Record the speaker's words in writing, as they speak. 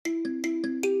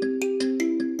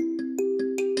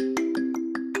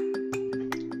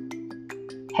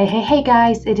Hey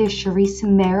guys, it is Sharice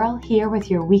Merrill here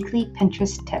with your weekly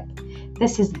Pinterest tip.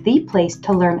 This is the place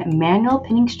to learn manual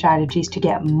pinning strategies to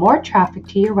get more traffic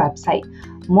to your website,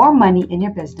 more money in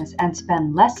your business, and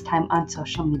spend less time on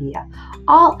social media,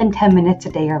 all in 10 minutes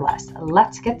a day or less.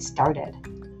 Let's get started.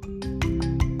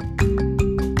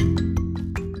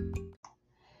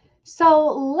 So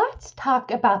let's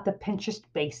talk about the Pinterest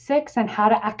basics and how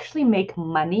to actually make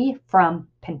money from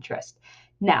Pinterest.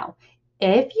 Now,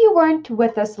 if you weren't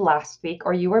with us last week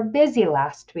or you were busy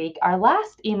last week, our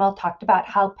last email talked about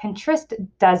how Pinterest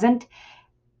doesn't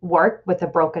work with a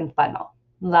broken funnel.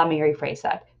 Let me rephrase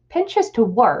that. Pinterest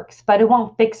works, but it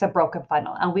won't fix a broken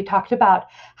funnel. And we talked about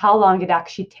how long it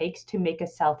actually takes to make a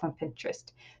sale from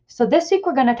Pinterest. So this week,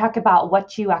 we're going to talk about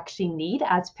what you actually need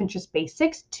as Pinterest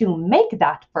basics to make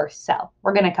that first sale.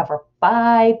 We're going to cover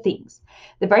 5 things.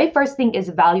 The very first thing is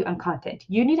value and content.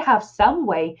 You need to have some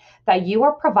way that you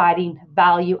are providing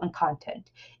value and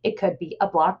content. It could be a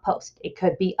blog post. It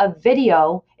could be a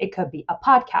video. It could be a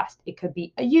podcast. It could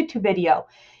be a YouTube video.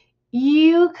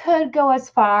 You could go as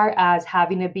far as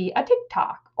having it be a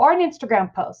TikTok or an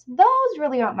Instagram post. Those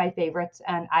really aren't my favorites,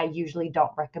 and I usually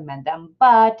don't recommend them.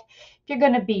 But if you're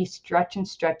going to be stretching,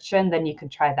 then you can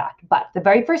try that. But the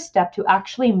very first step to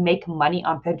actually make money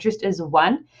on Pinterest is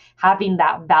 1, having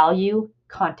that value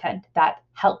content that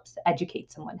helps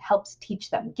educate someone, helps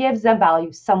teach them, gives them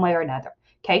value some way or another.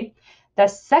 Okay. The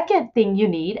second thing you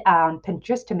need on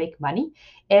Pinterest to make money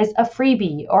is a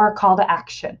freebie or a call to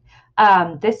action.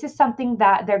 This is something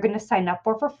that they're going to sign up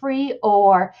for free,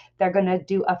 or they're going to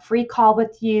do a free call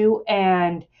with you,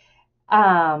 and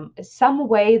some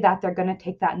way that they're going to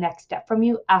take that next step from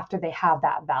you after they have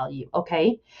that value.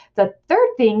 Okay. The third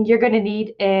thing you're going to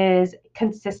need is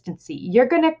consistency. You're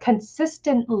going to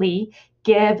consistently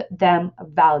give them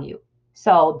value.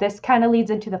 So this kind of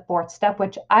leads into the 4th step,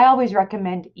 which I always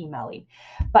recommend emailing,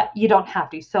 but you don't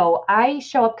have to. So I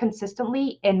show up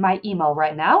consistently in my email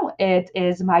right now. It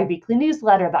is my weekly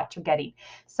newsletter that you're getting.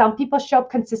 Some people show up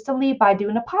consistently by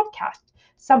doing a podcast.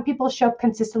 Some people show up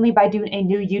consistently by doing a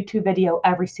new YouTube video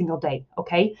every single day.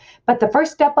 Okay. But the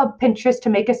first step of Pinterest to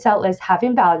make a sale is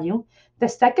having value. The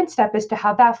second step is to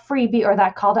have that freebie or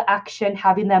that call to action,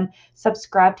 having them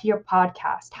subscribe to your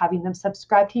podcast, having them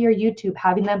subscribe to your YouTube,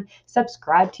 having them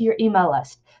subscribe to your email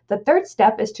list. The third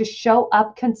step is to show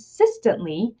up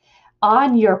consistently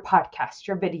on your podcast,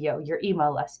 your video, your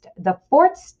email list. The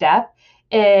 4th step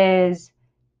is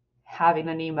having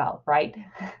an email, right?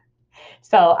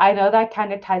 So I know that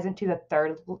kind of ties into the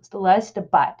 3rd list,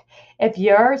 but if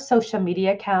your social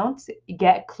media accounts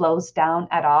get closed down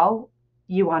at all,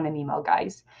 you want an email,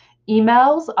 guys.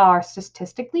 Emails are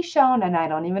statistically shown, and I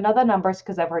don't even know the numbers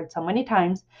because I've heard so many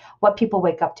times, what people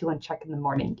wake up to and check in the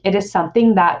morning. It is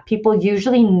something that people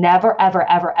usually never,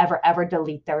 ever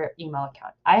delete their email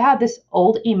account. I have this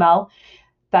old email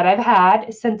that I've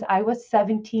had since I was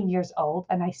 17 years old,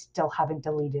 and I still haven't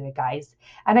deleted it, guys.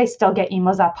 And I still get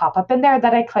emails that pop up in there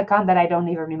that I click on that I don't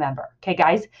even remember. Okay,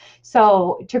 guys?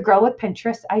 So to grow with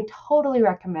Pinterest, I totally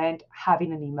recommend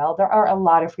having an email. There are a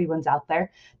lot of free ones out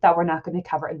there that we're not going to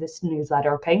cover in this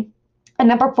newsletter, okay? And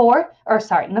number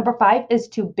 5 is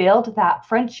to build that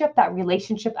friendship, that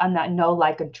relationship, and that know,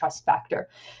 like, and trust factor.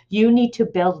 You need to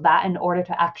build that in order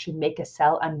to actually make a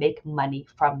sale and make money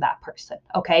from that person.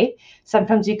 Okay.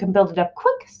 Sometimes you can build it up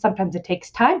quick. Sometimes it takes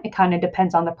time. It kind of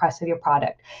depends on the price of your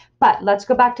product. But let's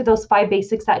go back to those 5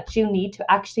 basics that you need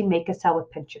to actually make a sale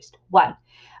with Pinterest. 1,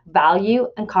 value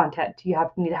and content. You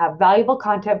need to have valuable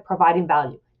content providing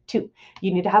value. 2,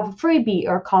 you need to have a freebie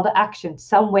or a call to action,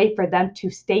 some way for them to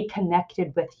stay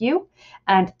connected with you.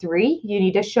 And 3, you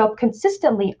need to show up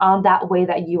consistently on that way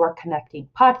that you are connecting: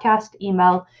 podcast,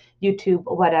 email, YouTube,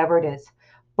 whatever it is.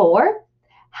 4,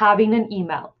 having an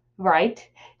email, right?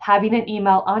 Having an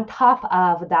email on top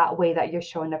of that way that you're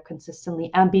showing up consistently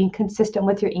and being consistent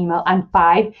with your email. And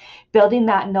 5, building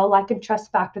that know, like, and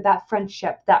trust factor, that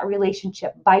friendship, that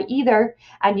relationship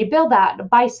and you build that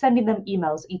by sending them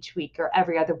emails each week or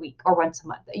every other week or once a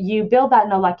month. You build that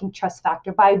know, like, and trust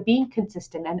factor by being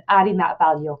consistent and adding that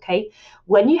value. Okay.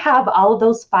 When you have all of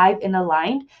those 5 in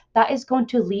aligned, that is going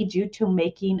to lead you to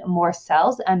making more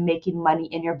sales and making money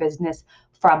in your business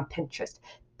from Pinterest.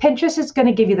 Pinterest is going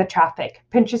to give you the traffic.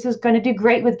 Pinterest is going to do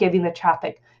great with giving the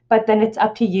traffic, but then it's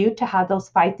up to you to have those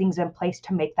 5 things in place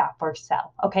to make that first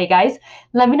sale. Okay, guys,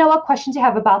 let me know what questions you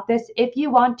have about this. If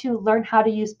you want to learn how to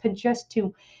use Pinterest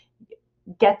to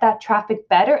get that traffic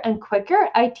better and quicker,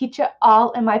 I teach it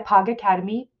all in my POG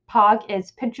Academy. POG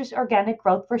is Pinterest Organic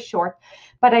Growth for short,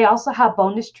 but I also have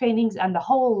bonus trainings, and the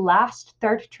whole last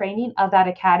 3rd training of that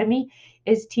academy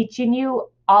is teaching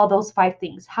you all those 5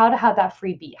 things: how to have that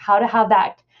freebie, how to have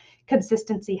that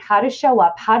consistency, how to show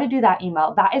up, how to do that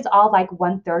email. That is all like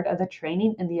 1/3 of the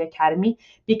training in the academy,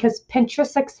 because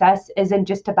Pinterest success isn't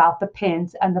just about the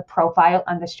pins and the profile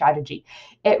and the strategy.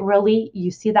 It really, you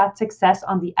see that success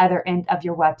on the other end of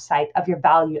your website, of your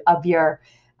value, of your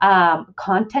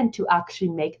content to actually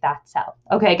make that sell.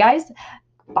 Okay, guys,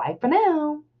 bye for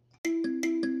now.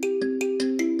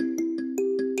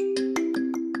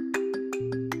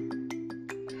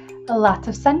 Lots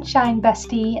of sunshine,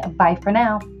 bestie. Bye for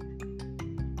now.